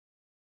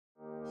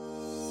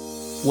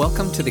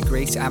Welcome to the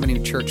Grace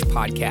Avenue Church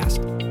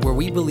podcast, where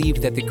we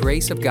believe that the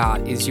grace of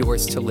God is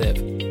yours to live.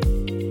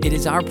 It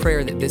is our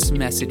prayer that this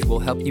message will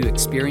help you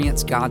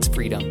experience God's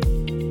freedom,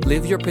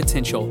 live your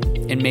potential,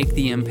 and make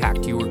the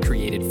impact you were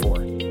created for.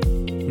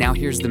 Now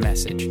here's the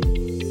message.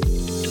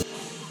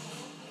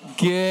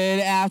 Good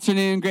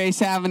afternoon,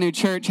 Grace Avenue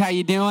Church. How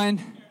you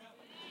doing?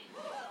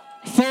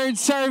 Third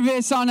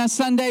service on a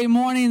Sunday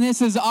morning.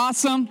 This is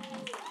awesome.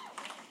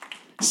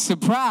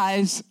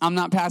 Surprise, I'm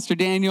not Pastor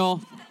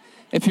Daniel.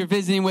 If you're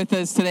visiting with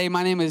us today,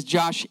 my name is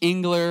Josh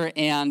Engler,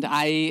 and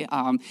I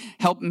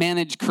help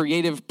manage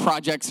creative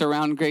projects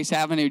around Grace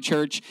Avenue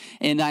Church,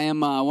 and I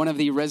am one of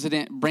the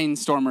resident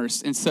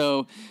brainstormers. And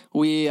so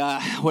we,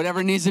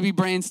 whatever needs to be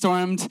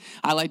brainstormed,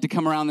 I like to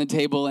come around the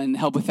table and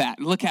help with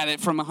that. Look at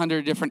it from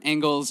 100 different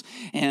angles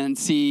and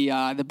see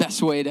the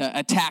best way to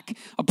attack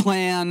a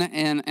plan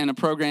and a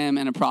program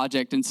and a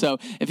project. And so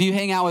if you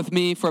hang out with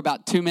me for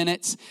about 2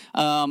 minutes,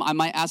 I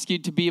might ask you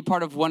to be a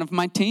part of one of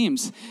my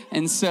teams.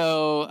 And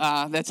so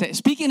that's it.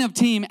 Speaking of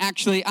team,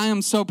 actually, I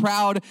am so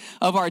proud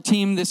of our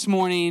team this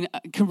morning,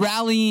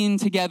 rallying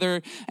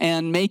together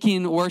and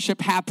making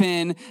worship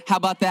happen. How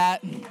about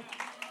that?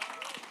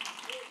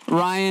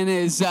 Ryan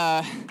is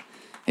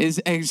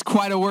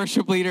quite a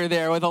worship leader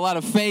there with a lot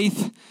of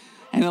faith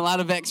and a lot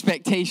of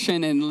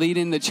expectation and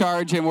leading the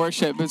charge in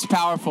worship. It's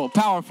powerful,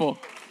 powerful.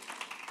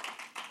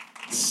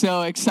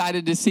 So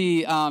excited to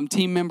see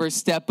team members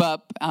step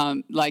up.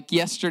 Like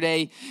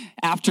yesterday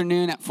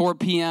afternoon at 4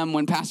 p.m.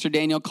 when Pastor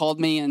Daniel called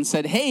me and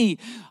said, "Hey,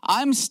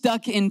 I'm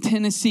stuck in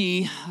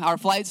Tennessee. Our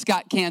flights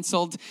got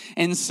canceled."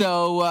 And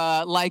so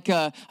like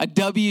a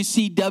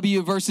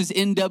WCW versus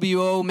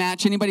NWO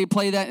match. Anybody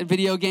play that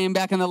video game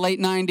back in the late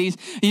 90s?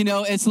 You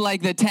know, it's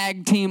like the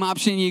tag team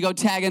option. You go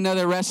tag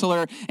another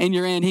wrestler and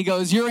you're in. He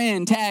goes, "You're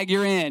in, tag,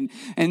 you're in."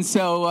 And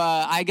so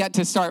I got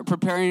to start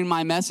preparing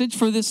my message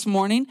for this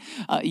morning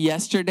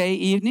yesterday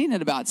evening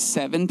at about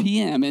 7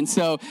 p.m. And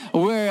so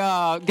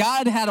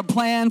God had a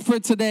plan for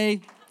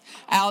today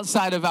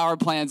outside of our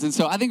plans. And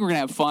so I think we're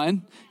going to have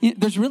fun.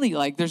 There's really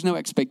there's no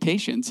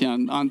expectations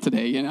on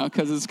today,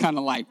 because it's kind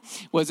of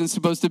wasn't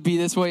supposed to be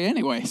this way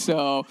anyway.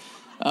 So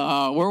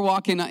we're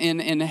walking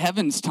in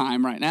heaven's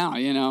time right now.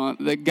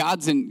 That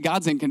God's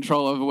in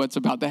control of what's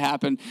about to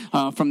happen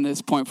from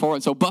this point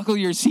forward. So buckle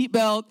your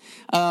seatbelt,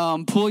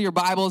 pull your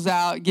Bibles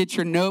out, get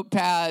your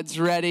notepads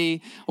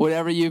ready,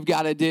 whatever you've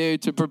got to do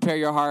to prepare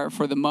your heart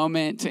for the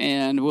moment,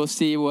 and we'll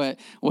see what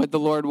the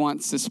Lord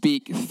wants to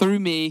speak through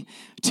me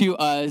to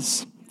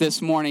us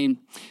this morning.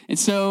 And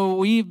so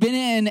we've been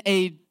in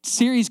a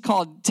series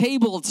called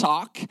Table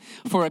Talk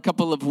for a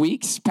couple of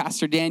weeks.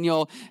 Pastor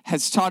Daniel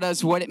has taught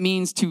us what it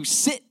means to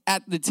sit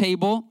at the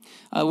table,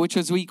 which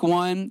was week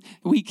 1.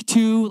 Week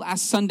 2,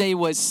 last Sunday,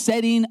 was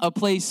setting a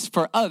place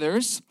for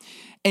others.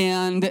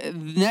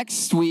 And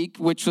next week,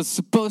 which was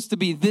supposed to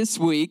be this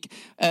week,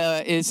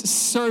 is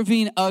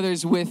serving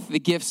others with the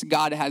gifts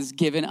God has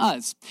given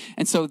us.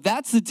 And so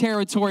that's the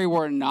territory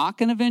we're not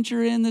going to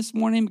venture in this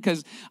morning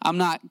because I'm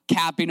not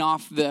capping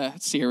off the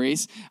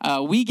series.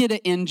 We get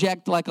to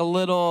inject like a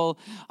little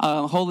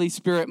Holy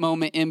Spirit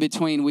moment in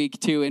between week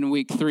 2 and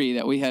week 3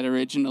 that we had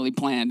originally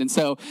planned. And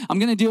so I'm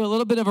going to do a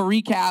little bit of a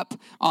recap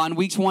on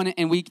weeks 1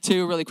 and week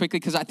 2 really quickly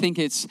because I think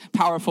it's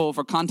powerful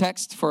for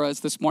context for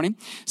us this morning.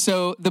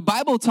 So the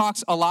Bible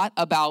talks a lot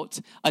about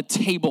a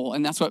table,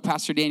 and that's what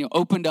Pastor Daniel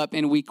opened up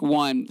in week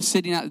 1,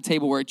 sitting at the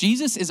table, where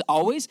Jesus is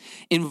always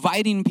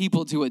inviting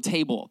people to a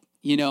table,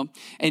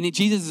 and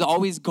Jesus is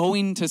always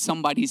going to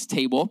somebody's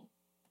table.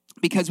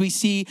 Because we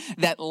see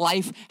that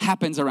life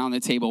happens around the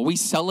table. We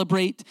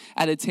celebrate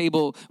at a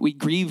table. We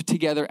grieve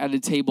together at a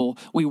table.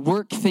 We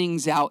work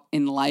things out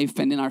in life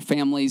and in our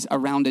families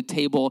around a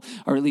table,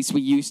 or at least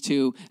we used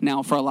to.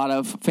 Now, for a lot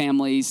of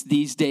families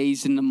these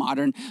days in the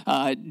modern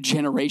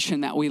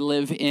generation that we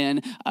live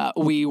in,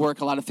 we work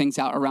a lot of things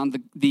out around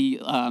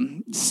the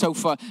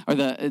sofa or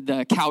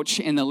the couch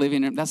in the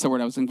living room. That's the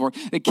word I was looking for.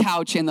 The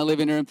couch in the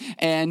living room.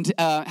 And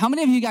how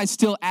many of you guys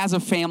still, as a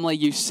family,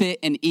 you sit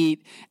and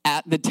eat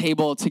at the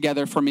table together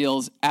for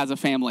meals as a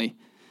family?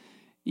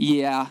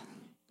 Yeah.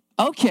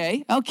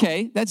 Okay.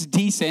 That's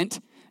decent.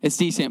 It's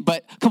decent.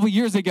 But a couple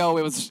years ago,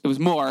 it was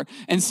more.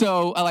 And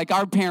so like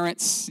our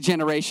parents'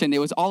 generation, it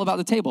was all about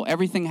the table.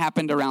 Everything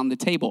happened around the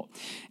table.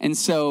 And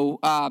so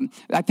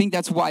I think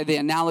that's why the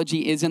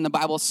analogy is in the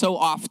Bible so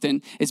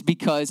often, is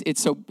because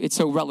it's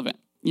so relevant.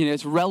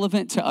 It's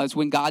relevant to us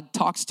when God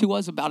talks to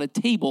us about a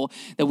table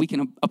that we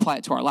can apply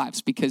it to our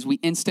lives because we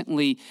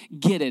instantly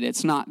get it.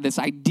 It's not this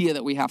idea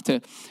that we have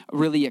to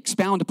really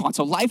expound upon.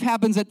 So life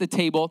happens at the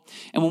table,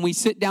 and when we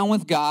sit down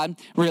with God,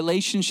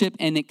 relationship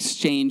and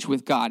exchange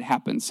with God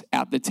happens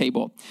at the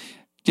table.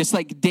 Just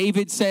like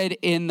David said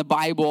in the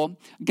Bible,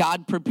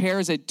 God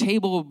prepares a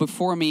table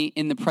before me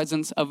in the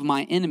presence of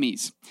my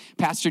enemies.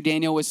 Pastor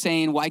Daniel was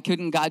saying, why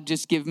couldn't God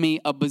just give me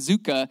a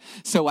bazooka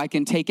so I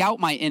can take out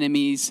my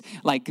enemies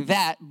like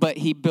that? But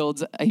he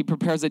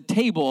prepares a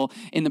table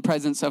in the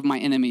presence of my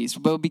enemies.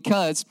 But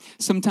because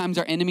sometimes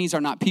our enemies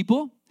are not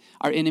people,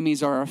 our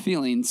enemies are our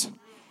feelings.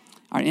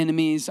 Our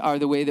enemies are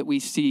the way that we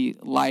see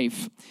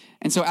life.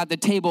 And so at the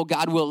table,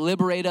 God will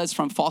liberate us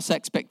from false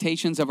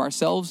expectations of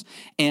ourselves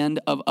and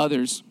of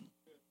others.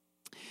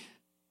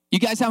 You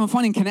guys having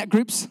fun in Connect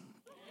groups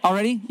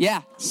already?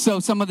 Yeah. So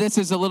some of this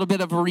is a little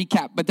bit of a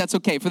recap, but that's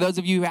okay. For those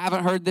of you who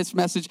haven't heard this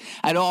message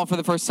at all for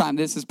the first time,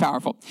 this is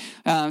powerful.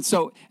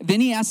 So then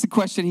he asked the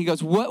question, he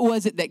goes, what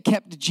was it that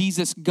kept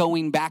Jesus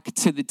going back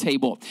to the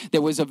table?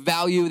 There was a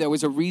value, there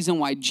was a reason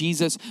why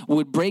Jesus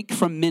would break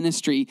from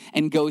ministry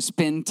and go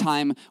spend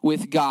time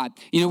with God.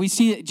 You know, we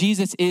see that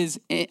Jesus is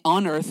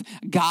on earth,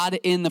 God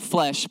in the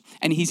flesh,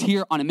 and he's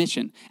here on a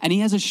mission. And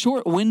he has a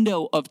short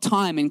window of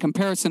time in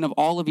comparison of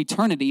all of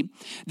eternity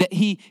that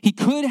he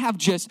could have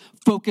just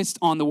focused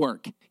on the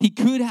work. He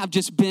could have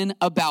just been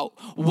about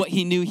what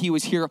he knew he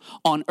was here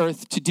on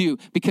earth to do,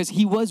 because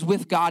he was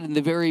with God in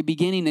the very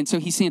beginning. And so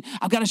he's saying,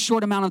 I've got a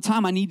short amount of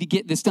time. I need to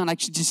get this done. I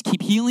should just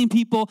keep healing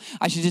people.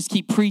 I should just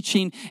keep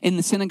preaching in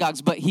the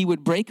synagogues. But he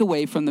would break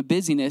away from the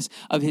busyness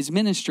of his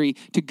ministry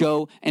to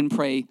go and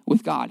pray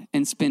with God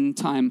and spend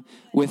time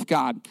with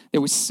God.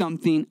 There was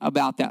something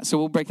about that. So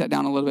we'll break that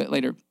down a little bit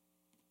later.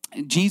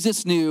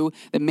 Jesus knew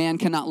that man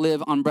cannot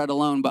live on bread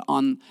alone, but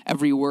on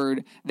every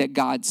word that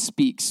God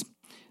speaks.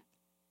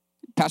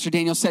 Pastor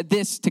Daniel said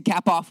this to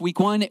cap off week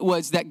one. It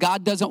was that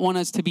God doesn't want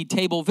us to be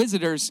table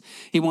visitors.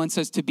 He wants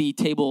us to be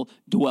table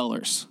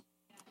dwellers.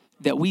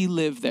 That we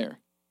live there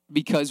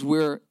because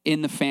we're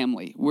in the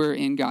family. We're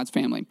in God's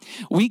family.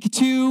 Week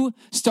two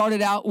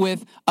started out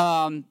with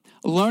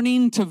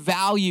learning to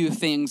value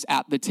things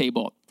at the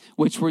table,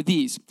 which were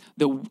these.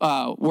 The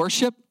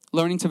worship,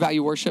 learning to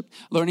value worship,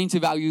 learning to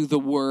value the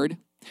word,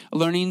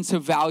 learning to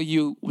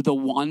value the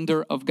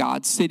wonder of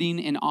God, sitting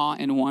in awe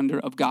and wonder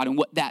of God and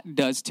what that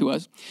does to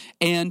us,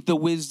 and the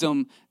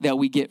wisdom that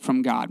we get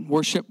from God.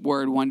 Worship,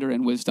 word, wonder,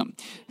 and wisdom.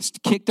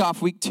 Kicked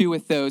off week two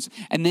with those.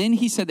 And then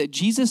he said that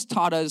Jesus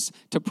taught us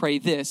to pray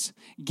this: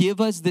 give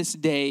us this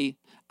day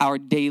our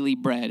daily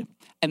bread.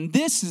 And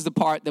this is the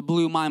part that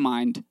blew my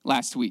mind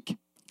last week,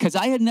 because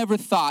I had never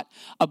thought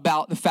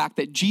about the fact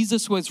that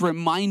Jesus was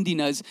reminding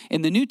us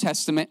in the New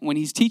Testament, when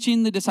he's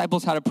teaching the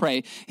disciples how to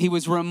pray, he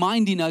was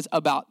reminding us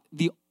about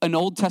an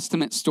Old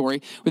Testament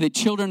story where the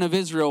children of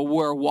Israel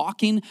were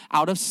walking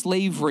out of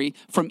slavery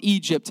from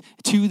Egypt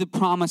to the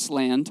promised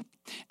land.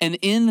 And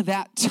in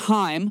that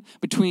time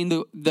between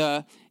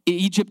the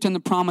Egypt and the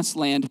promised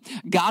land,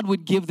 God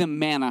would give them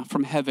manna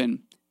from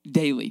heaven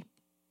daily.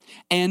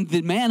 And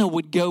the manna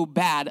would go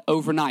bad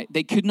overnight.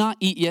 They could not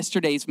eat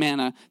yesterday's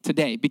manna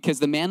today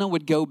because the manna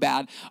would go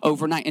bad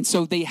overnight. And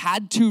so they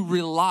had to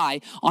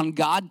rely on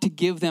God to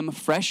give them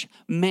fresh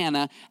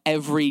manna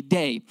every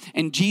day.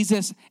 And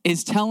Jesus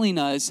is telling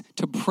us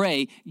to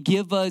pray,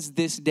 give us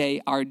this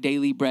day our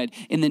daily bread.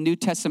 In the New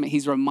Testament,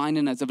 he's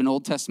reminding us of an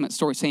Old Testament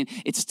story saying,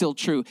 it's still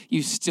true.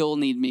 You still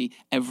need me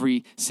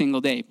every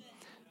single day.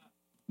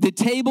 The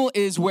table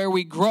is where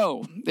we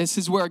grow. This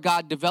is where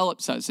God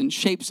develops us and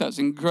shapes us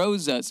and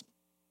grows us.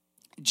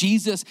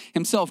 Jesus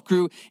himself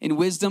grew in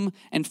wisdom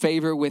and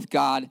favor with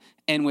God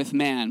and with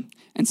man.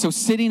 And so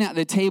sitting at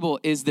the table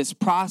is this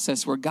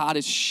process where God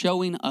is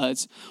showing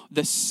us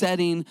the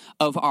setting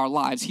of our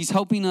lives. He's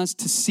helping us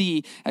to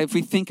see, if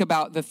we think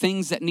about the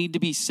things that need to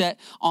be set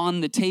on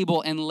the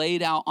table and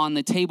laid out on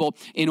the table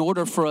in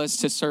order for us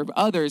to serve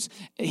others,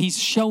 he's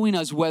showing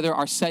us whether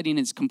our setting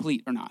is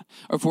complete or not,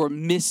 or if we're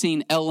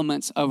missing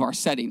elements of our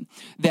setting.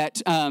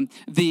 That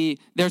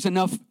there's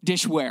enough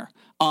dishware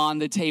on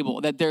the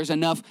table, that there's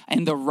enough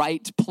and the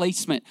right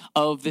placement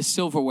of the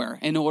silverware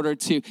in order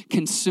to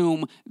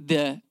consume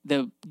the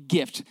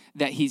gift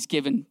that he's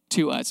given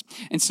to us.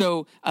 And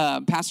so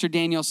Pastor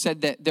Daniel said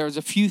that there's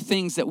a few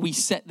things that we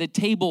set the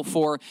table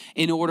for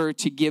in order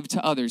to give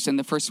to others. And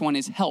the first one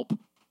is help,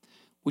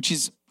 which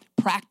is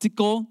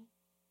practical,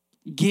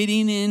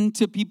 getting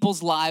into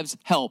people's lives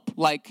help.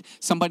 Like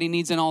somebody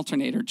needs an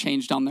alternator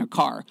changed on their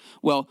car.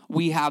 Well,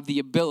 we have the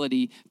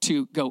ability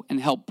to go and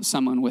help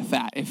someone with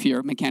that. If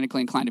you're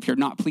mechanically inclined, if you're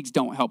not, please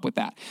don't help with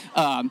that.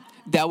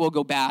 That will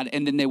go bad,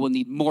 and then they will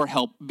need more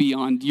help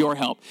beyond your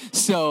help.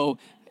 So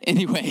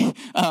anyway,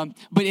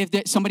 but if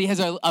somebody has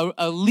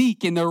a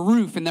leak in their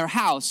roof in their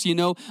house,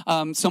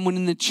 someone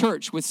in the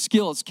church with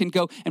skills can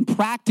go and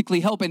practically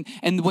help.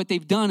 And what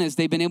they've done is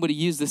they've been able to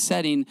use the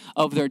setting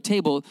of their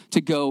table to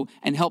go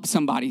and help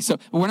somebody. So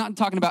we're not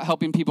talking about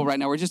helping people right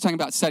now. We're just talking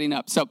about setting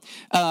up. So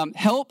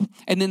help.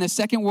 And then the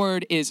second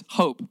word is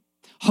hope.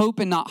 Hope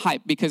and not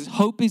hype, because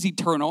hope is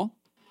eternal.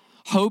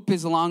 Hope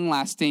is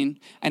long-lasting,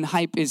 and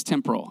hype is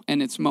temporal,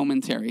 and it's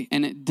momentary,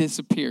 and it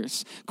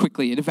disappears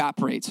quickly. It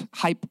evaporates.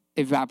 Hype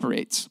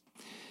evaporates.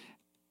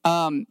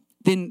 Then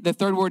the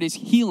third word is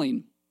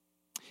healing.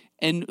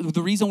 And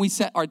the reason we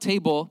set our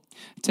table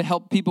to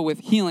help people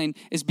with healing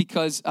is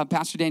because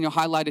Pastor Daniel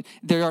highlighted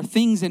there are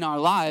things in our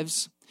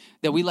lives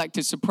that we like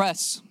to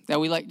suppress, that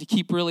we like to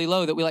keep really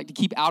low, that we like to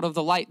keep out of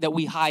the light, that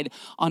we hide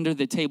under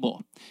the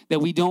table, that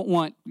we don't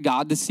want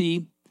God to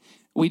see,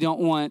 we don't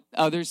want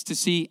others to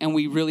see, and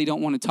we really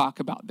don't want to talk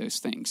about those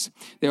things.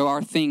 There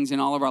are things in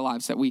all of our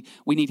lives that we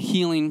need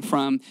healing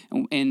from,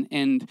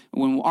 and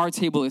when our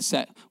table is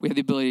set, we have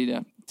the ability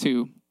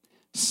to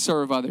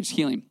serve others,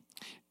 healing.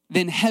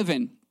 Then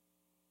heaven.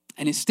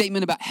 And his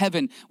statement about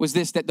heaven was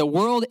this, that the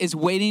world is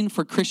waiting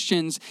for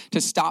Christians to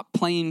stop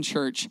playing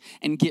church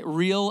and get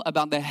real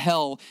about the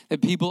hell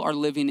that people are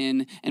living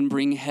in and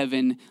bring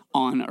heaven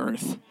on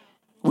earth.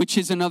 Which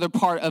is another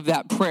part of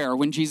that prayer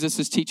when Jesus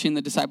is teaching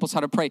the disciples how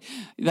to pray.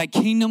 Thy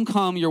kingdom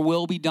come, your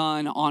will be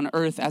done on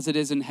earth as it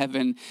is in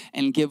heaven,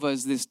 and give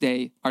us this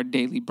day our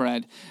daily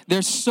bread.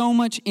 There's so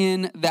much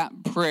in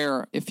that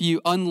prayer if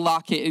you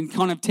unlock it and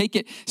kind of take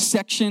it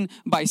section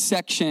by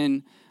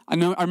section. I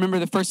remember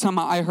the first time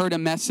I heard a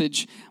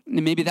message,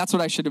 and maybe that's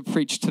what I should have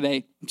preached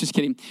today. Just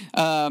kidding.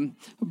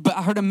 But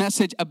I heard a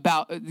message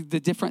about the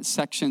different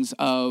sections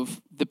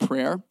of the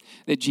prayer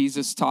that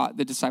Jesus taught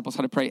the disciples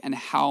how to pray and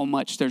how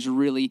much there's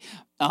really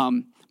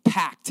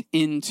packed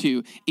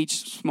into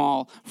each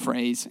small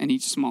phrase and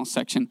each small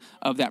section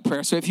of that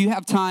prayer. So if you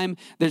have time,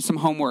 there's some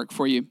homework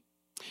for you.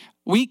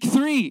 Week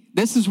 3,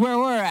 this is where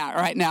we're at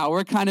right now.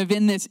 We're kind of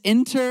in this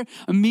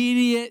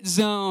intermediate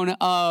zone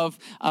of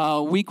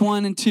week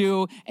 1 and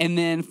 2, and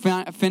then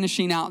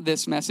finishing out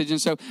this message.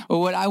 And so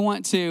what I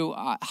want to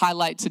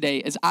highlight today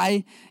is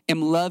I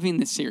am loving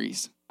this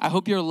series. I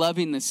hope you're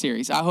loving this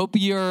series. I hope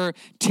you're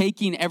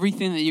taking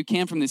everything that you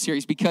can from this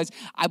series, because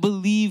I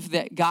believe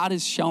that God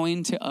is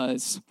showing to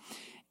us,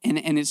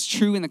 and it's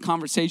true in the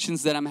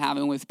conversations that I'm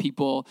having with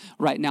people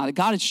right now, that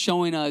God is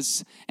showing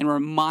us and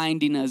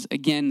reminding us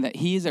again that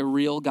he is a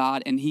real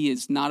God and he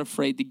is not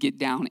afraid to get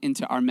down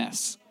into our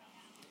mess.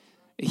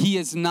 He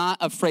is not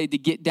afraid to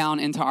get down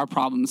into our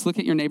problems. Look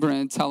at your neighbor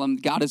and tell him,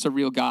 God is a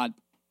real God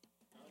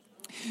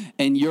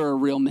and you're a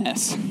real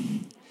mess.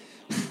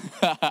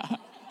 But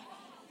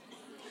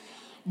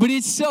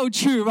it's so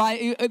true,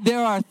 right?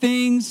 There are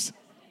things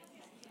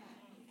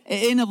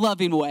in a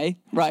loving way,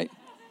 right?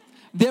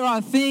 There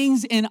are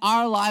things in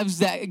our lives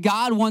that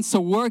God wants to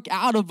work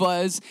out of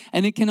us,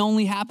 and it can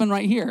only happen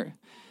right here.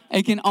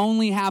 It can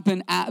only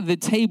happen at the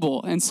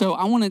table. And so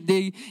I want to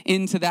dig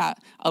into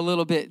that a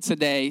little bit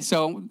today.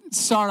 So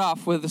start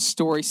off with a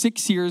story.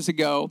 6 years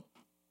ago,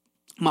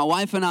 my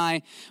wife and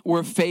I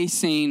were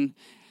facing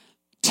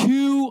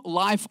 2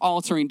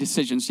 life-altering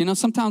decisions. You know,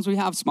 sometimes we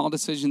have small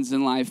decisions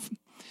in life,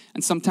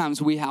 and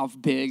sometimes we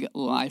have big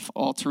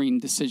life-altering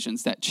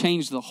decisions that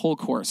change the whole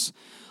course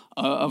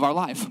of our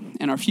life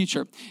and our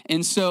future.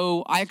 And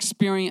so I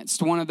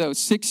experienced one of those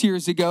 6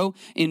 years ago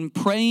in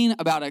praying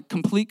about a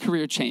complete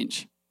career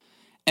change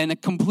and a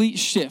complete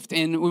shift.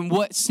 And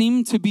what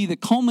seemed to be the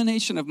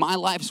culmination of my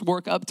life's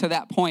work up to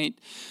that point,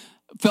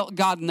 felt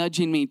God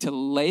nudging me to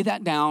lay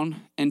that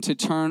down and to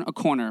turn a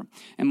corner.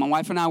 And my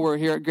wife and I were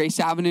here at Grace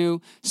Avenue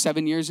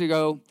 7 years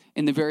ago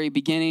in the very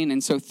beginning.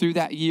 And so through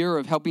that year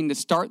of helping to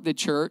start the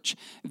church,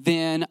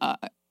 then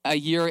a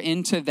year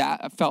into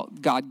that, I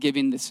felt God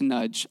giving this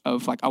nudge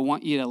of like, I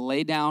want you to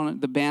lay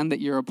down the band that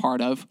you're a part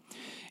of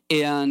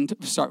and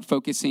start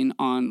focusing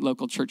on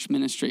local church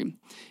ministry.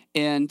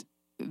 And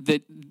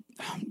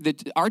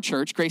our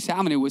church, Grace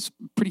Avenue, was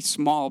pretty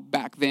small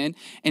back then.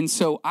 And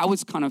so I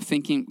was kind of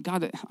thinking,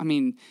 God, I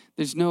mean,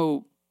 there's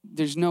no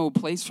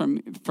place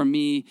for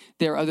me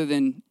there other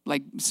than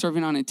like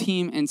serving on a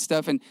team and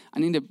stuff, and I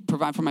need to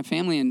provide for my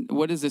family. And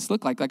what does this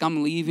look like? Like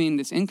I'm leaving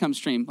this income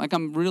stream. Like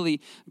I'm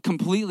really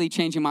completely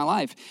changing my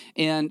life.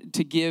 And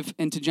to give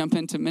and to jump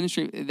into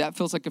ministry, that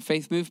feels like a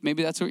faith move.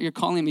 Maybe that's what you're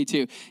calling me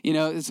to. You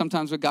know,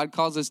 sometimes what God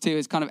calls us to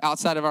is kind of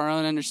outside of our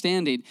own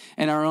understanding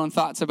and our own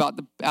thoughts about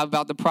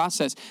the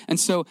process. And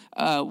so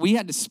my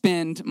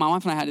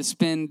wife and I had to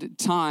spend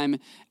time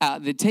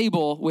at the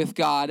table with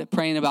God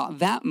praying about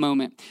that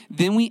moment.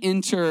 Then we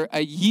enter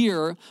a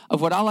year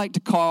of what I like to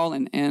call,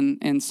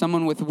 and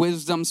someone with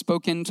wisdom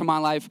spoke into my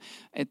life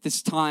at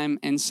this time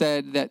and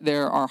said that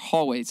there are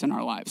hallways in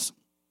our lives.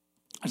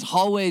 There's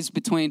hallways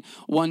between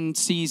one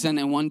season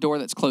and one door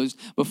that's closed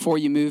before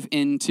you move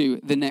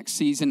into the next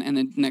season and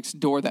the next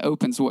door that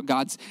opens, what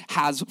God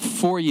has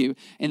for you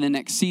in the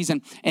next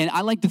season. And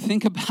I like to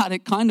think about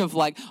it kind of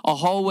like a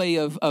hallway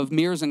of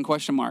mirrors and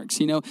question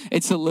marks. You know,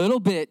 it's a little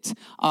bit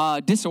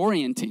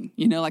disorienting,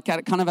 you know, like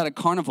kind of at a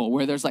carnival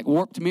where there's like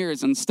warped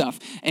mirrors and stuff.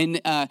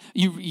 And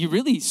you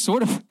really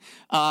sort of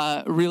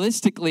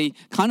realistically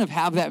kind of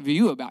have that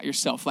view about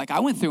yourself. Like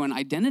I went through an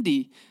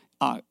identity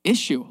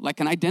issue, like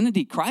an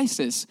identity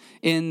crisis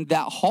in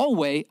that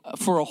hallway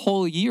for a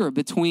whole year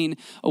between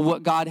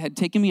what God had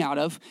taken me out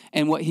of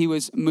and what he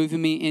was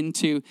moving me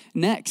into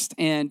next.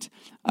 And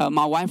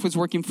my wife was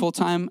working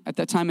full-time at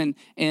that time,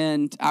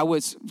 and I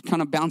was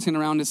kind of bouncing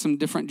around to some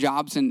different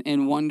jobs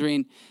and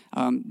wondering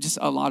wondering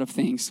a lot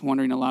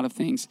of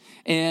things.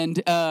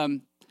 And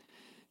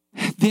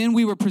then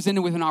we were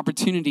presented with an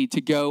opportunity to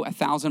go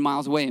 1,000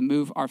 miles away and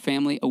move our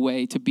family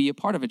away to be a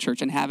part of a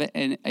church and have it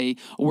in a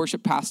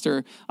worship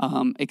pastor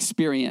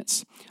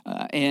experience.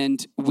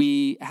 And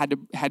we had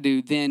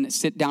to then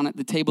sit down at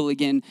the table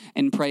again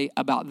and pray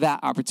about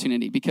that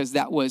opportunity, because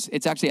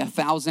it's actually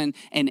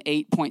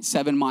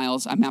 1,008.7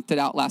 miles. I mapped it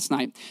out last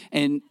night.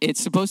 And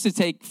it's supposed to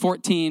take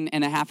 14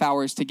 and a half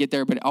hours to get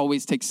there, but it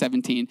always takes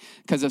 17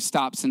 because of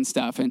stops and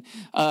stuff. And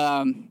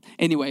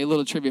anyway, a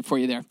little trivia for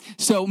you there.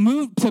 So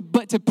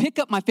to pick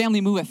up my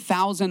family, move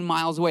 1,000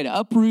 miles away, to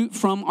uproot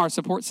from our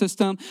support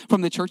system,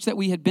 from the church that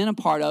we had been a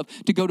part of,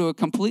 to go to a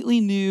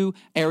completely new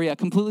area, a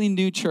completely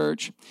new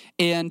church,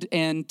 and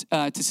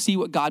to see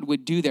what God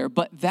would do there.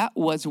 But that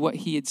was what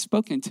he had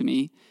spoken to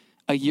me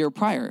a year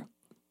prior,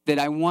 that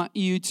I want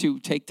you to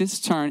take this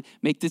turn,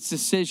 make this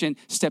decision,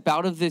 step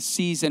out of this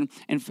season,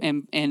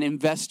 and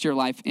invest your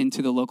life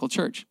into the local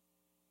church.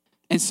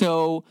 And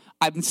so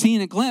I'm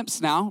seeing a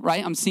glimpse now,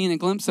 right? I'm seeing a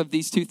glimpse of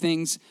these two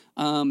things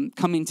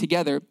coming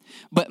together.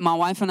 But my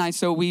wife and I,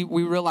 so we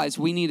realized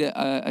we need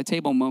a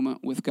table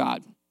moment with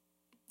God.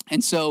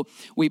 And so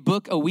we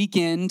book a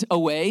weekend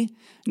away,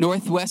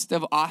 northwest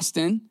of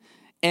Austin,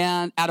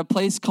 and at a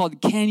place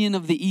called Canyon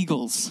of the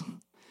Eagles.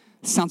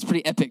 Sounds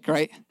pretty epic,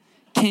 right?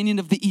 Canyon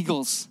of the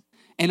Eagles.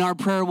 And our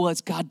prayer was,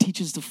 God, teach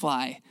us to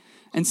fly.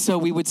 And so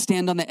we would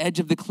stand on the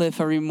edge of the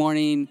cliff every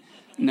morning.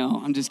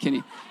 No, I'm just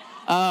kidding.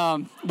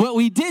 What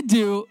we did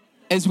do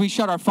is we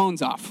shut our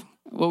phones off.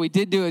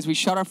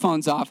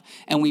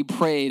 And we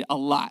prayed a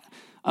lot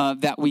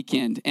that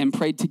weekend, and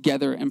prayed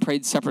together and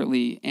prayed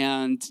separately,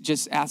 and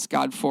just asked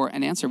God for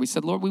an answer. We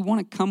said, Lord, we want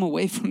to come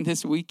away from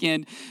this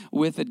weekend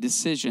with a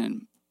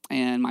decision.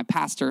 And my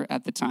pastor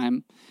at the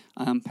time,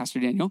 Pastor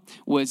Daniel,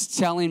 was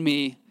telling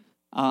me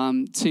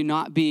to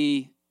not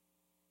be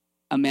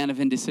a man of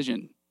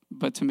indecision,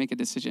 but to make a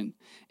decision.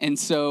 And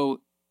so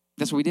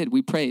that's what we did.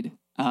 We prayed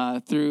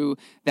through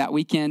that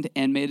weekend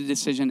and made a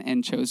decision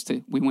and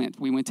we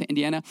went to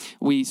Indiana.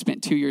 We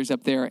spent 2 years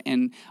up there.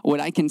 And what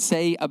I can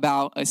say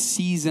about a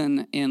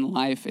season in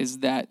life is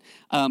that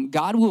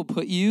God will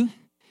put you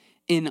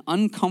in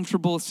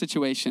uncomfortable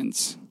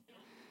situations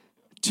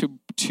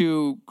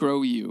to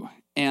grow you,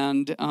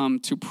 and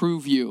to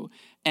prove you,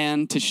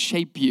 and to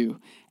shape you,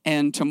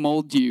 and to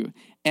mold you.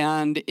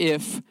 And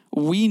if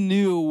we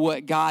knew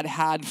what God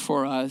had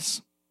for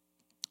us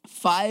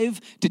 5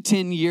 to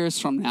 10 years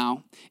from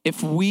now,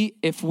 if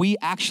we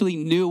actually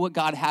knew what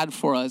God had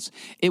for us,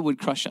 it would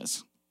crush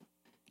us.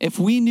 If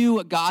we knew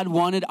what God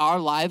wanted our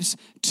lives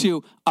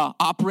to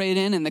operate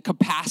in, and the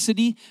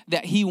capacity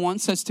that he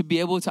wants us to be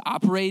able to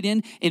operate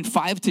in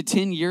 5 to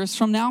 10 years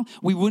from now,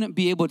 we wouldn't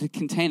be able to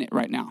contain it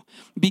right now,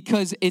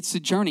 because it's a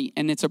journey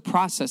and it's a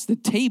process. The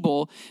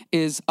table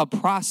is a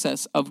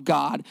process of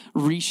God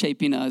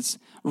reshaping us,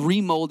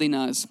 remolding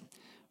us,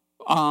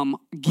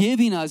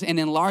 giving us and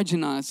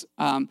enlarging us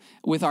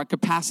with our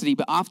capacity.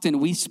 But often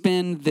we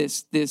spend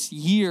this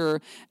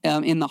year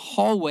in the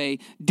hallway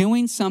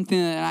doing something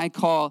that I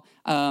call,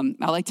 I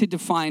like to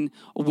define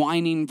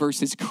whining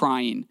versus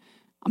crying.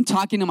 I'm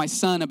talking to my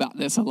son about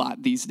this a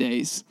lot these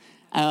days.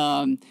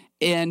 And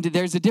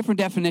there's a different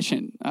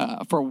definition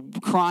for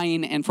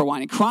crying and for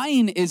whining.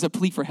 Crying is a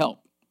plea for help,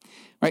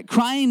 right?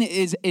 Crying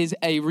is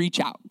a reach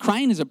out.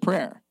 Crying is a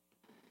prayer.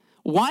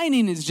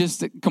 Whining is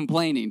just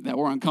complaining that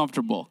we're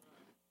uncomfortable.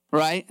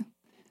 Right?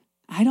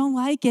 I don't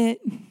like it.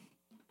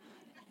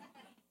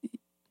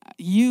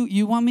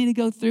 You want me to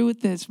go through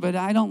with this, but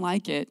I don't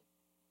like it.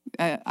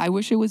 I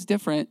wish it was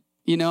different.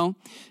 You know,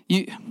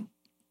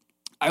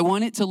 I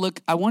want it to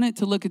look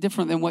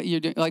different than what you're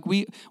doing. Like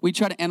we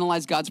try to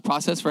analyze God's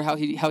process for how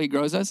he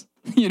grows us.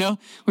 You know,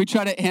 we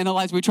try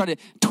to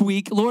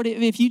tweak. Lord,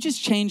 if you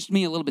just changed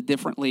me a little bit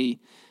differently,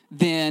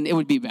 then it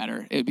would be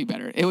better. It would be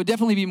better. It would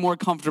definitely be more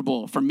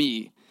comfortable for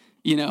me.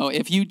 You know,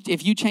 if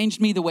you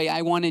changed me the way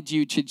I wanted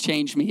you to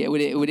change me, it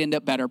would end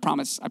up better.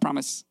 I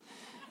promise.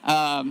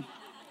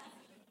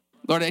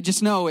 Lord, I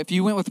just know if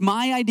you went with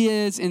my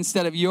ideas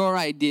instead of your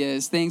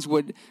ideas, things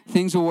would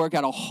work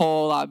out a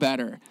whole lot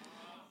better.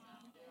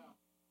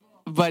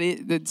 But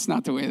it's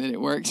not the way that it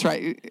works,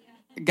 right?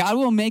 God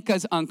will make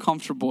us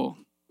uncomfortable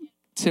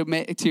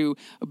to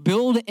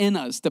build in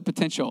us the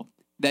potential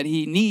that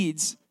he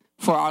needs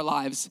for our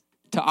lives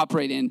to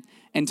operate in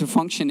and to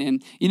function in.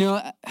 You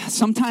know,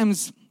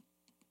 sometimes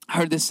I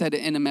heard this said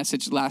in a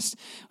message last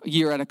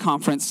year at a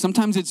conference.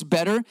 Sometimes it's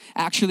better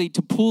actually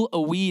to pull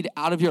a weed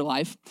out of your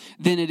life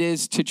than it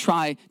is to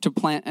try to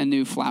plant a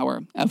new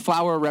flower. A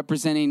flower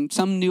representing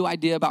some new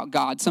idea about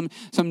God, some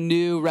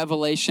new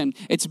revelation.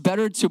 It's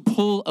better to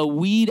pull a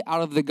weed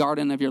out of the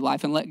garden of your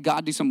life and let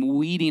God do some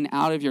weeding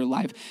out of your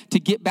life to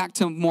get back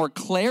to more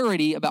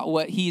clarity about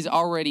what he's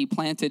already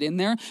planted in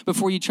there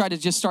before you try to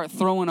just start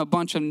throwing a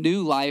bunch of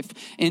new life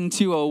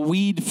into a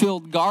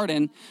weed-filled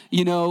garden.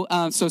 You know,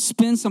 so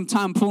spend some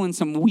time pulling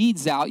some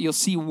weeds out. You'll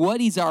see what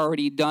he's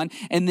already done,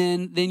 and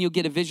then you'll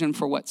get a vision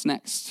for what's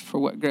next, for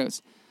what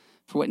grows,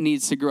 for what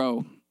needs to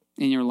grow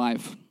in your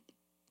life.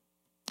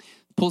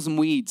 Pull some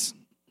weeds.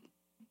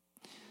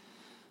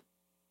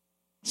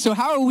 So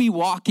how are we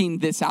walking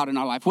this out in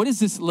our life? What does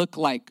this look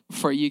like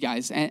for you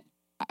guys? And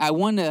I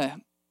want to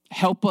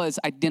help us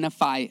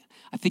identify,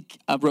 I think,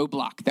 a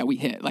roadblock that we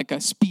hit, like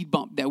a speed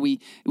bump that we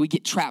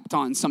get trapped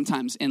on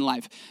sometimes in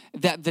life.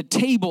 That the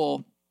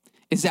table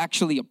is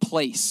actually a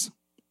place.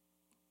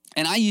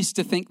 And I used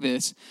to think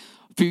this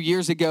a few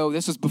years ago.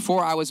 This was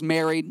before I was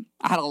married.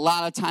 I had a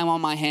lot of time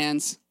on my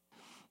hands,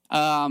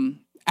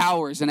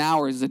 hours and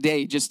hours a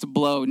day just to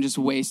blow and just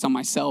waste on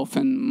myself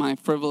and my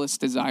frivolous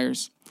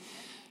desires.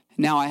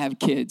 Now I have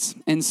kids.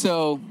 And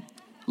so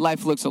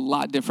life looks a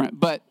lot different.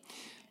 But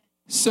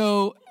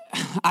so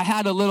I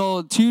had a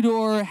little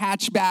 2-door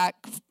hatchback,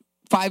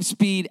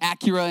 5-speed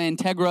Acura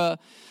Integra,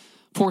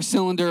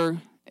 4-cylinder.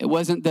 It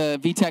wasn't the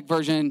VTEC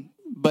version,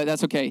 but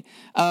that's okay.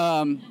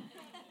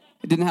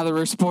 It didn't have the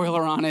rear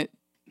spoiler on it.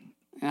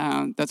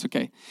 That's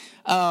okay.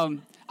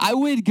 I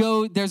would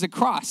go, there's a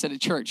cross at a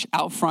church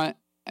out front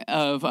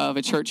of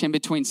a church in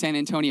between San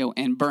Antonio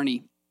and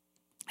Bernie.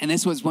 And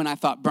this was when I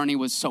thought Bernie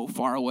was so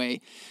far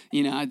away.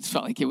 You know, I just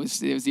felt like it was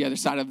the other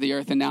side of the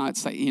earth. And now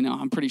it's like, you know,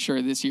 I'm pretty sure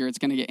this year it's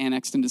going to get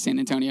annexed into San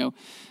Antonio.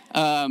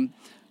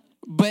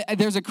 But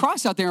there's a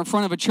cross out there in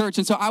front of a church.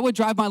 And so I would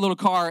drive my little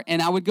car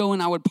and I would go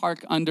and I would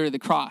park under the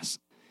cross.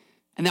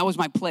 And that was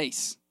my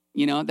place.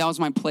 You know, that was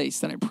my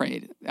place that I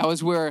prayed. That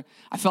was where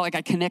I felt like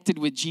I connected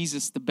with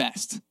Jesus the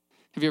best.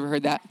 Have you ever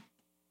heard that?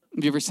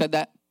 Have you ever said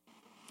that?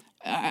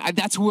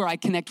 That's where I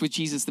connect with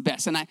Jesus the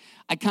best. And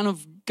I kind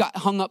of got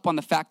hung up on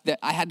the fact that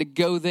I had to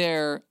go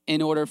there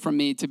in order for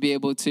me to be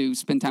able to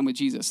spend time with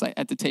Jesus, like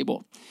at the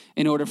table,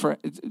 in order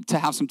to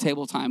have some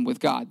table time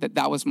with God.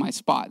 That was my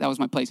spot. That was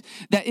my place.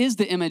 That is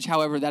the image,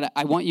 however, that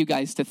I want you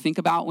guys to think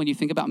about when you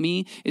think about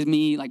me, is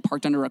me like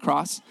parked under a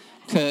cross,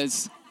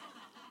 because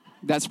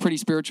that's pretty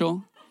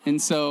spiritual.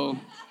 And so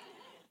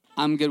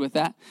I'm good with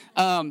that.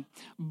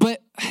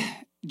 But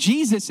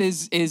Jesus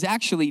is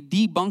actually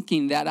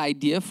debunking that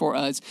idea for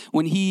us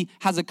when he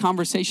has a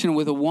conversation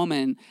with a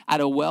woman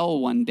at a well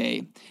one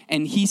day.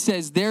 And he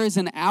says, there is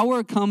an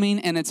hour coming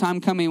and a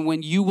time coming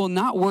when you will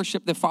not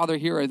worship the Father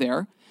here or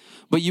there,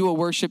 but you will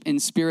worship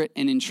in spirit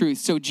and in truth.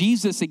 So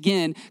Jesus,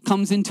 again,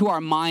 comes into our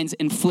minds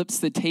and flips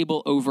the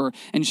table over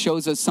and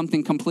shows us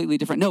something completely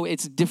different. No,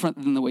 it's different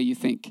than the way you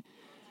think.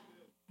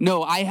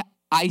 No,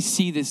 I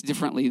see this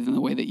differently than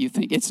the way that you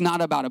think. It's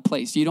not about a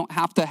place. You don't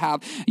have to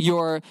have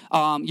your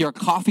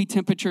coffee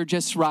temperature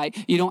just right.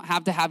 You don't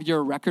have to have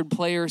your record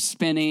player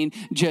spinning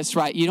just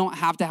right. You don't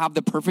have to have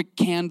the perfect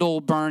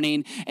candle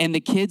burning and the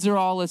kids are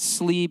all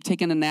asleep,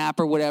 taking a nap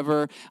or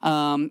whatever.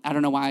 I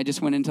don't know why I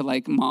just went into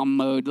like mom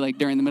mode like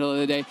during the middle of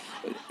the day.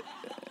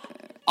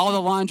 All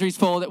the laundry's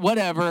folded,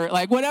 whatever.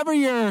 Like whatever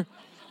your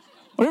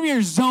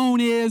zone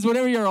is,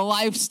 whatever your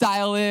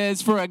lifestyle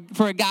is. For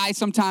a guy,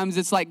 sometimes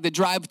it's like the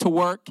drive to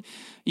work.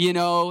 You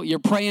know, you're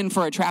praying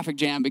for a traffic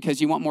jam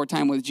because you want more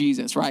time with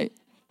Jesus, right?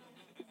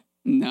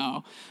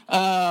 No.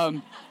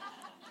 But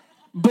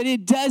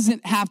it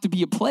doesn't have to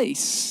be a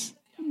place.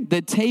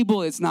 The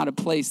table is not a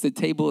place. The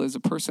table is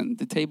a person.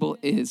 The table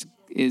is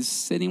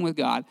sitting with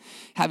God,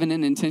 having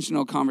an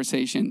intentional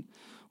conversation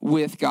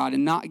with God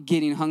and not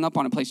getting hung up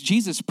on a place.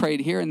 Jesus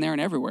prayed here and there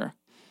and everywhere.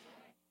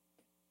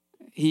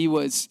 He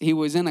was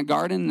in a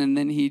garden, and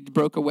then he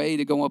broke away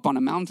to go up on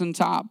a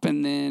mountaintop,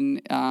 and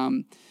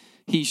then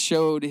he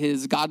showed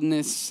his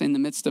godness in the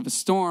midst of a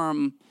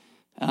storm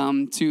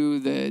to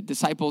the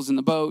disciples in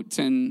the boat,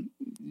 and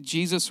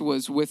Jesus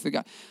was with the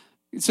God.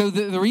 So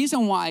the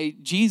reason why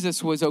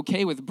Jesus was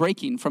okay with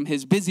breaking from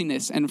his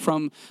busyness and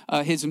from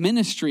his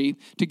ministry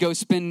to go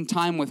spend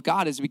time with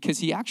God is because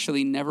he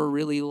actually never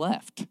really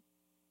left.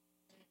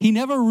 He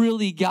never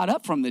really got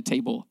up from the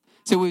table.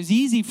 So it was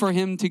easy for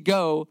him to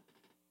go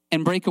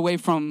and break away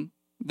from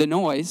the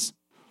noise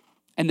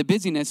and the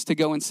busyness to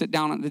go and sit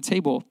down at the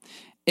table.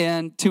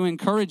 And to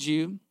encourage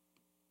you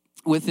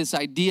with this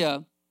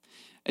idea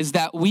is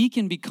that we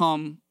can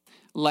become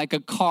like a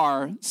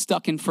car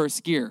stuck in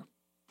first gear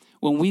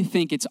when we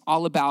think it's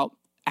all about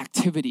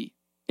activity.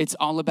 It's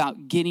all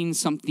about getting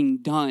something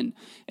done.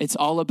 It's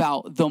all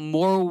about the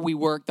more we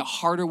work, the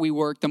harder we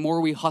work, the more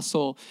we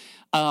hustle,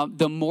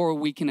 the more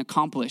we can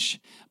accomplish.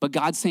 But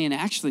God's saying,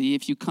 actually,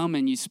 if you come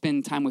and you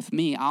spend time with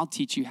me, I'll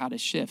teach you how to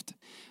shift.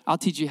 I'll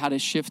teach you how to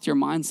shift your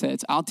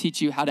mindsets. I'll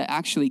teach you how to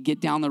actually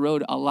get down the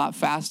road a lot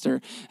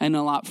faster and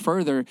a lot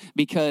further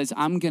because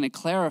I'm going to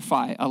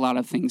clarify a lot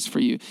of things for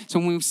you. So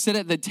when we sit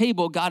at the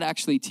table, God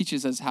actually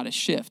teaches us how to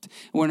shift.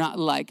 We're not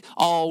like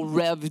all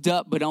revved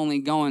up, but only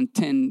going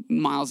 10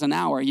 miles an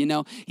hour. You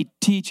know, he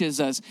teaches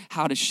us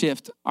how to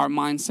shift our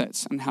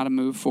mindsets and how to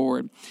move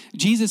forward.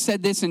 Jesus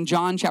said this in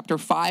John chapter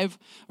 5,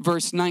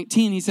 verse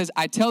 19. He says,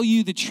 I tell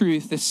you the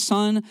truth, the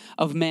Son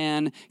of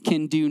Man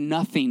can do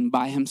nothing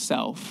by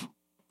himself.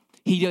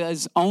 He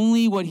does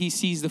only what he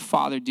sees the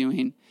Father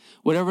doing.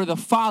 Whatever the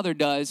Father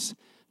does,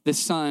 the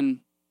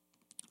Son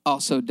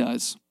also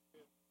does.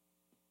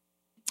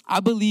 I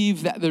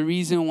believe that the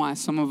reason why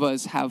some of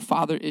us have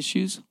father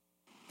issues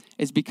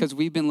is because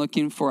we've been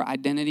looking for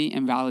identity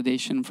and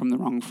validation from the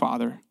wrong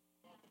father.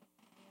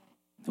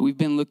 We've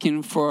been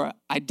looking for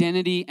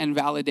identity and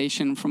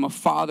validation from a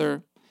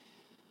father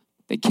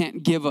that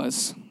can't give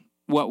us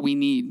what we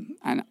need.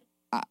 And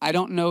I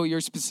don't know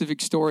your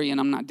specific story, and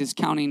I'm not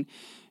discounting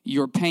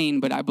your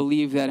pain, but I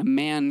believe that a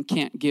man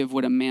can't give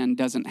what a man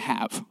doesn't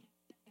have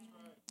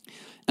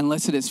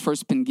unless it has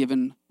first been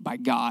given by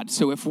God.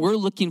 So if we're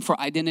looking for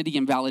identity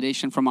and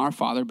validation from our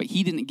father, but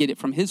he didn't get it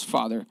from his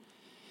father,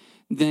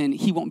 then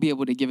he won't be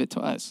able to give it to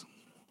us.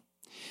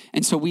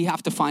 And so we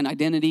have to find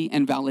identity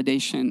and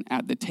validation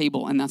at the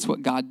table, and that's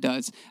what God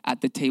does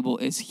at the table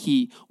is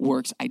he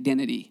works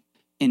identity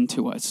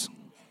into us.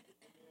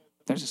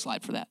 There's a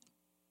slide for that.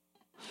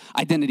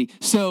 identity.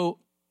 So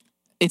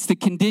it's the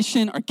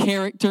condition or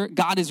character.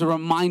 God is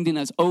reminding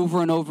us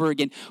over and over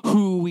again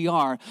who we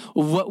are,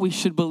 what we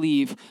should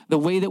believe, the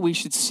way that we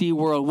should see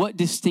world, what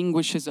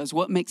distinguishes us,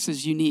 what makes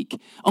us unique.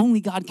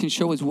 Only God can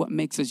show us what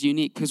makes us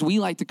unique, because we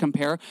like to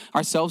compare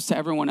ourselves to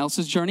everyone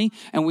else's journey,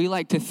 and we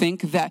like to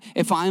think that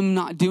if I'm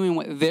not doing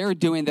what they're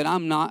doing, that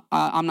I'm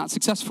not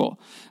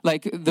successful.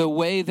 Like the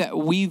way that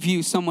we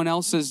view someone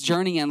else's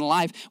journey in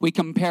life, we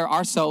compare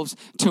ourselves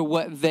to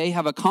what they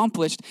have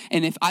accomplished,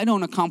 and if I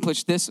don't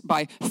accomplish this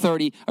by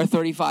 30 or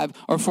 35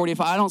 or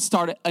 45, I don't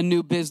start a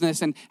new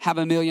business and have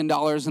 $1 million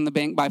in the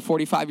bank by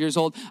 45 years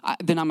old,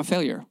 then I'm a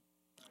failure.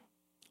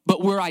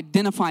 But we're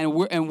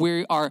identifying and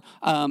we are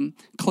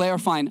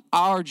clarifying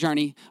our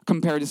journey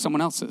compared to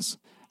someone else's.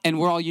 And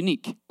we're all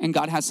unique. And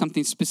God has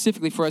something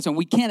specifically for us. And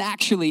we can't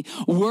actually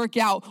work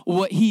out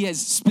what he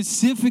has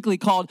specifically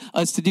called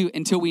us to do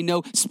until we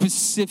know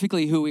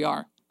specifically who we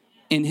are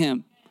in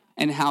him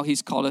and how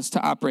he's called us to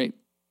operate.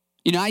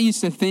 You know, I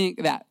used to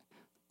think that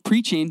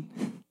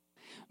preaching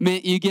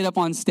meant you get up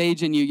on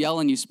stage and you yell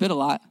and you spit a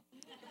lot,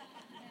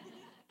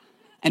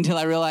 until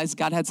I realized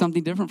God had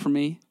something different for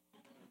me,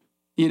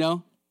 you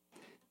know?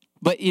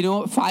 But you know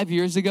what, 5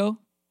 years ago,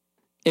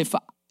 if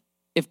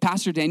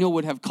Pastor Daniel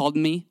would have called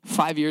me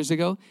 5 years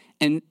ago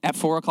and at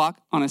 4 o'clock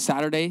on a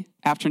Saturday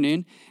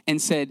afternoon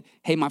and said,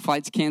 hey, my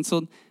flight's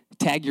canceled,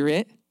 tag, you're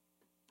it,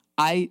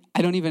 I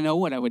don't even know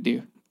what I would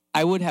do.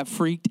 I would have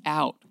freaked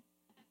out.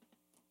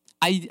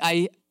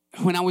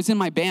 When I was in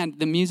my band,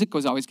 the music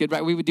was always good,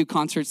 right? We would do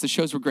concerts, the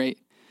shows were great.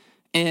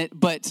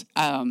 But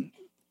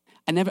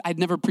I'd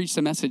never preached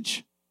a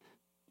message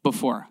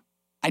before.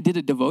 I did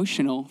a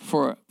devotional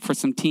for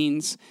some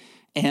teens,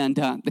 and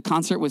the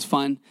concert was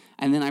fun.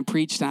 And then I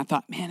preached, and I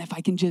thought, man, if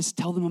I can just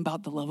tell them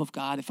about the love of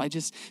God, if I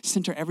just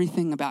center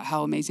everything about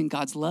how amazing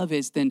God's love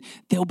is, then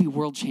they'll be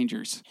world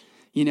changers.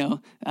 You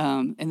know,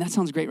 and that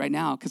sounds great right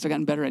now because I've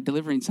gotten better at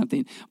delivering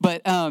something.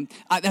 But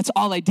that's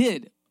all I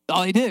did.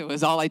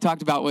 All I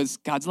talked about was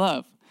God's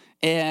love.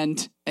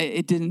 And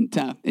it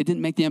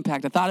didn't make the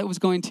impact I thought it was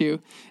going to.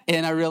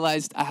 And I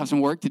realized I have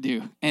some work to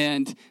do.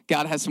 And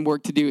God has some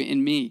work to do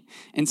in me.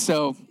 And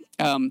so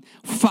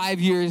 5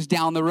 years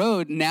down the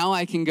road, now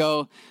I can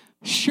go,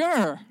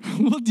 sure,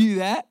 we'll do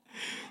that.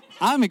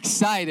 I'm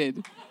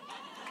excited.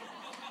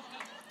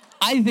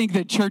 I think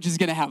the church is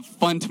going to have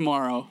fun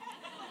tomorrow.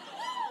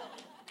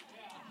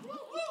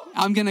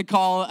 I'm going to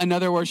call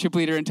another worship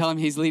leader and tell him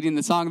he's leading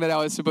the song that I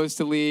was supposed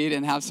to lead,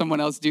 and have someone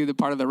else do the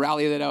part of the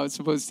rally that I was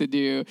supposed to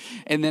do.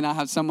 And then I'll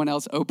have someone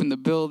else open the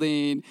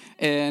building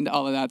and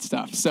all of that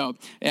stuff. So,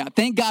 yeah,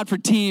 thank God for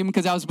team,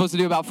 because I was supposed to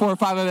do about 4 or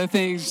 5 other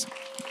things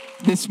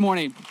this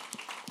morning.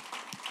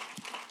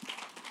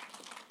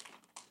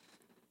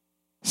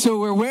 So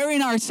we're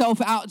wearing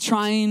ourselves out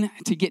trying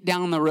to get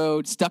down the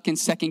road, stuck in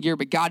second gear,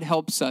 but God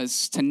helps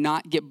us to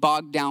not get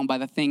bogged down by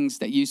the things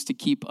that used to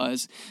keep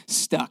us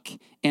stuck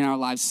in our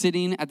lives.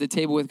 Sitting at the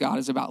table with God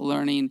is about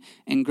learning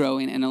and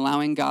growing and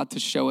allowing God to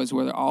show us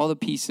whether all the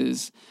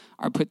pieces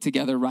are put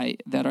together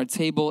right, that our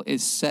table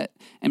is set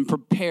and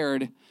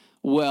prepared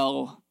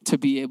well to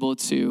be able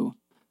to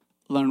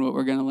learn what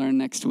we're going to learn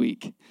next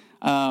week.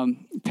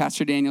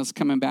 Pastor Daniel's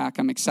coming back.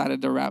 I'm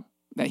excited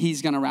that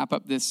he's going to wrap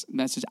up this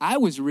message. I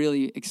was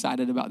really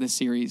excited about this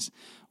series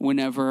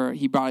whenever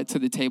he brought it to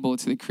the table,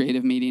 to the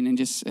creative meeting, and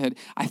just said,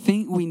 I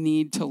think we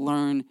need to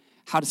learn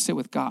how to sit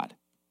with God.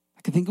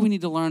 I think we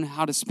need to learn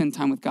how to spend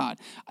time with God.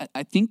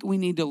 I think we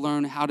need to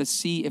learn how to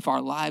see if our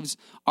lives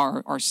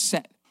are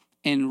set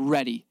and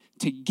ready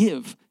to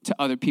give to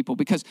other people.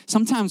 Because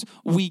sometimes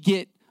we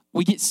get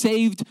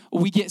saved,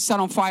 we get set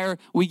on fire,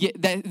 we get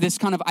this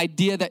kind of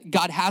idea that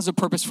God has a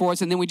purpose for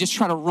us, and then we just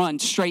try to run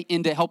straight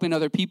into helping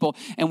other people,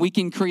 and we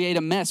can create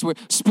a mess. We're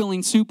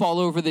spilling soup all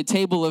over the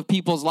table of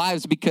people's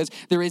lives because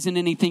there isn't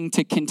anything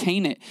to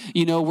contain it.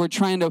 You know, we're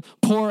trying to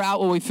pour out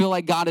what we feel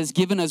like God has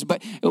given us,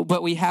 but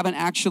we haven't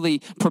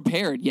actually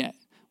prepared yet.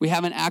 We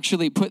haven't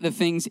actually put the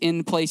things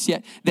in place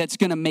yet that's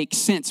going to make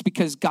sense,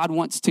 because God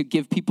wants to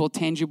give people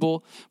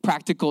tangible,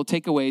 practical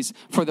takeaways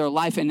for their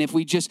life. And if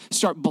we just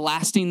start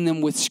blasting them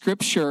with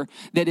scripture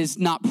that is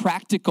not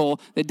practical,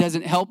 that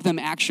doesn't help them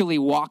actually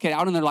walk it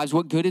out in their lives,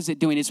 what good is it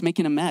doing? It's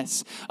making a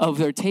mess of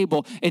their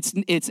table.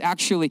 It's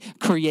actually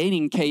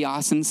creating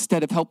chaos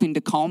instead of helping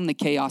to calm the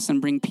chaos and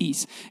bring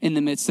peace in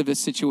the midst of a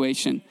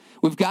situation.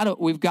 We've got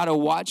to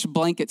watch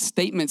blanket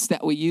statements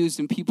that we use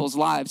in people's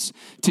lives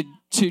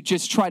to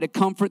just try to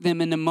comfort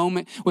them in the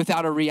moment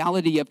without a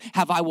reality of,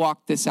 have I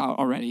walked this out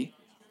already?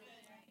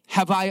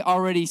 Have I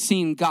already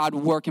seen God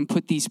work and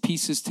put these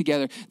pieces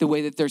together the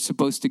way that they're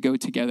supposed to go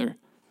together?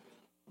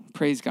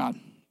 Praise God.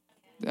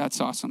 That's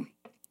awesome.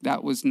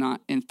 That was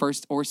not in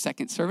first or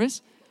second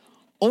service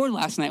or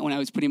last night when I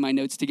was putting my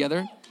notes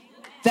together.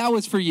 That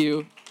was for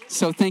you.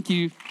 So thank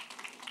you,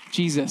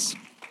 Jesus.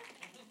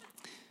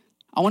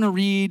 I want to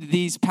read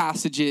these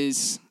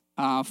passages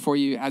for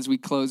you as we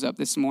close up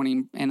this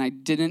morning. And I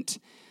didn't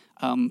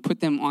put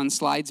them on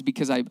slides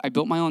because I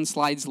built my own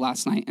slides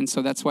last night. And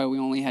so that's why we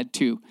only had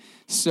 2.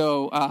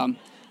 So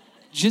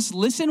just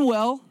listen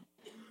well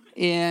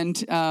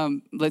And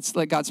let's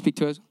let God speak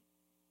to us.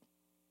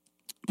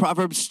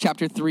 Proverbs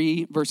chapter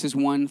 3, verses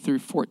 1 through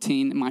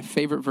 14. My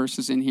favorite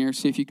verses in here.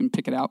 See if you can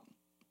pick it out.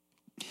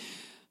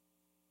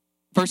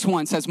 Verse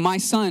 1 says, "My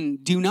son,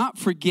 do not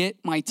forget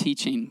my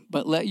teaching,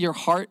 but let your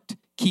heart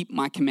keep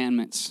my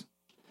commandments.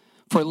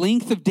 For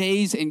length of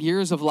days and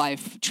years of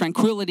life,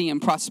 tranquility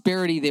and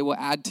prosperity they will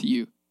add to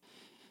you.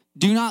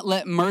 Do not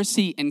let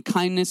mercy and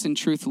kindness and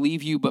truth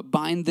leave you, but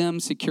bind them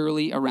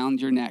securely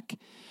around your neck.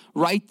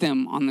 Write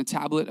them on the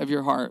tablet of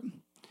your heart.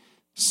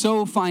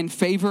 So find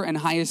favor and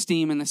high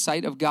esteem in the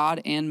sight of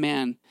God and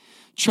man.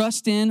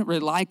 Trust in,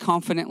 rely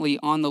confidently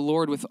on the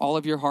Lord with all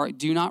of your heart.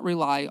 Do not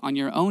rely on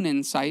your own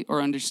insight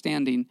or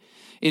understanding.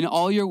 In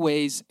all your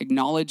ways,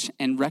 acknowledge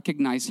and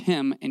recognize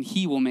him, and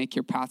he will make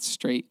your path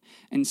straight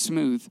and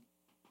smooth.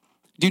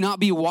 Do not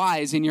be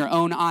wise in your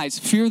own eyes.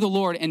 Fear the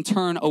Lord and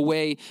turn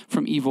away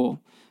from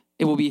evil.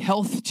 It will be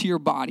health to your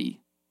body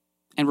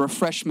and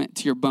refreshment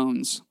to your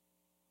bones.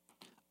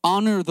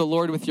 Honor the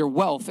Lord with your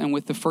wealth and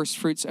with the first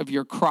fruits of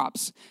your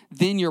crops.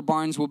 Then your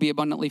barns will be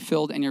abundantly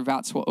filled and your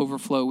vats will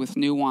overflow with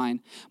new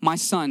wine. My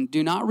son,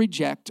 do not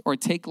reject or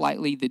take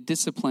lightly the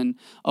discipline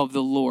of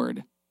the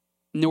Lord,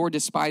 nor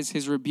despise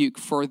his rebuke.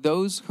 For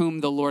those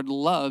whom the Lord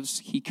loves,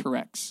 he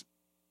corrects,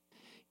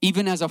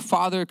 even as a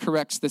father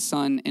corrects the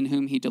son in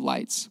whom he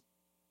delights.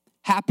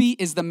 Happy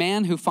is the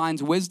man who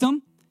finds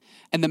wisdom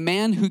and the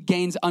man who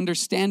gains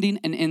understanding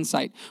and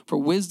insight. For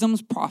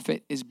wisdom's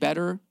profit is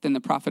better than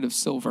the profit of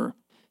silver,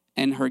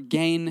 and her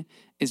gain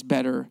is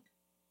better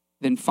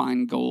than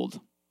fine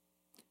gold."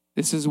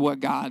 This is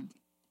what God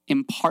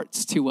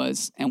imparts to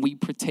us and we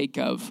partake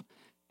of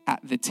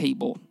at the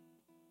table.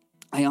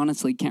 I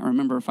honestly can't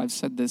remember if I've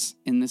said this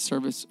in this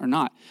service or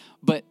not,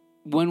 but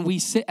when we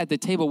sit at the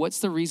table, what's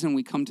the reason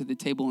we come to the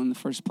table in the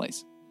first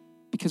place?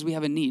 Because we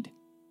have a need,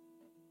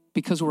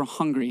 because we're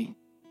hungry,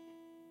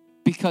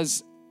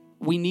 because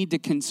we need to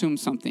consume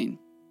something,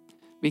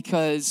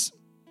 because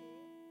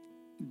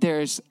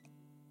there's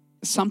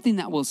something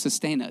that will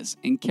sustain us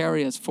and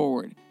carry us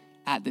forward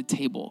at the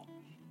table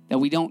that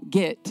we don't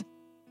get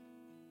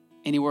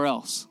anywhere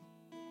else.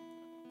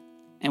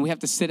 And we have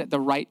to sit at the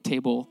right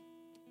table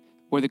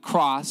where the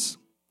cross,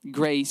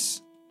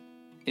 grace,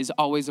 is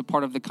always a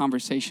part of the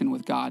conversation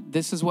with God.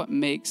 This is what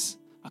makes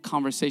a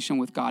conversation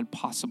with God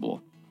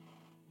possible.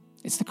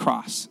 It's the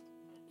cross.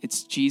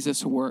 It's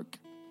Jesus' work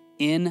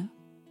in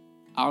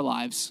our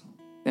lives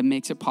that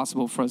makes it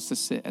possible for us to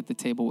sit at the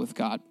table with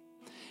God.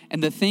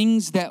 And the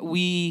things that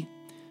we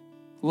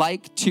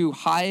like to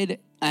hide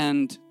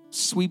and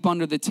sweep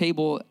under the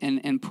table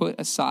and put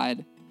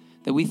aside,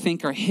 that we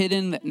think are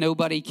hidden, that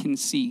nobody can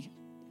see,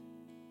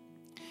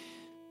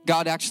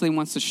 God actually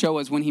wants to show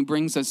us when he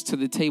brings us to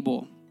the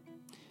table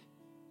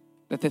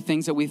that the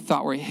things that we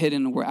thought were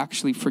hidden were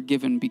actually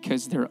forgiven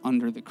because they're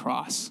under the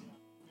cross.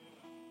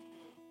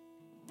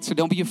 So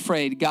don't be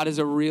afraid. God is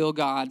a real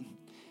God,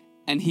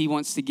 and he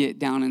wants to get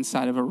down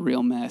inside of a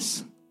real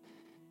mess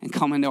and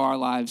come into our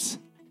lives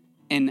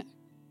and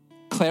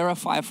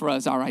clarify for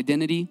us our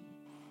identity,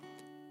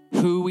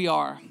 who we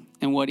are,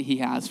 and what he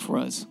has for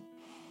us.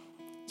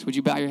 So would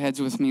you bow your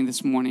heads with me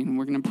this morning? And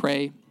we're going to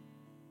pray.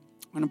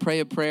 We're going to pray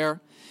a prayer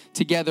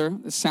together.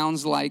 It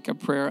sounds like a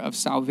prayer of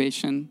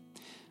salvation.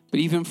 But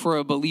even for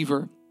a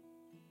believer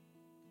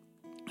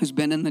who's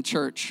been in the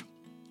church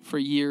for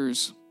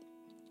years,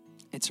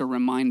 it's a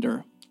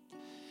reminder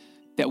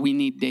that we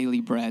need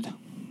daily bread.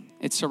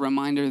 It's a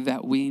reminder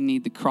that we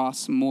need the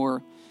cross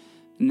more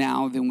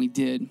now than we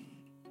did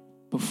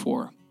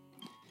before.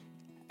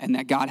 And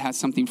that God has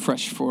something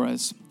fresh for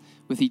us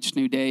with each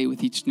new day,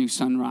 with each new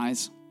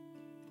sunrise.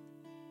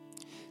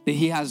 That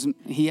he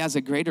has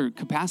a greater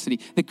capacity.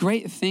 The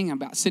great thing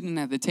about sitting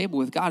at the table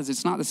with God is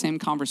it's not the same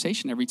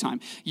conversation every time.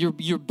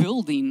 You're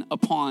building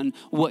upon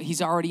what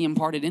he's already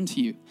imparted into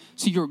you.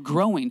 So you're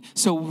growing.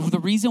 So the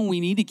reason we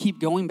need to keep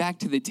going back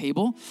to the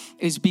table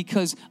is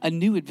because a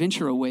new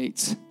adventure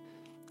awaits.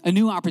 A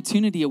new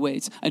opportunity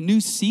awaits. A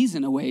new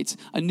season awaits.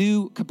 A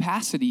new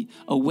capacity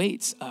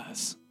awaits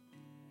us.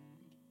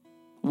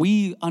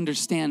 We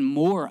understand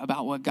more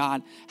about what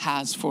God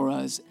has for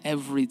us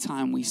every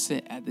time we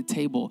sit at the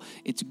table.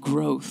 It's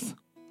growth.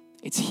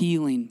 It's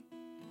healing.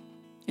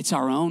 It's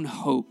our own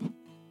hope.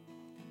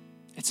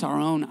 It's our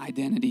own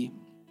identity.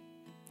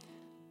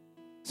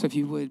 So if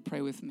you would, pray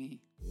with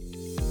me.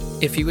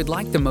 If you would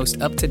like the most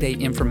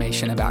up-to-date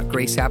information about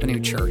Grace Avenue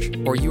Church,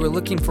 or you are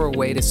looking for a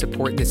way to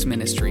support this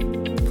ministry,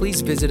 please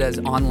visit us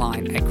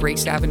online at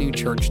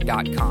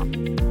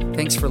graceavenuechurch.com.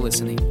 Thanks for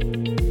listening.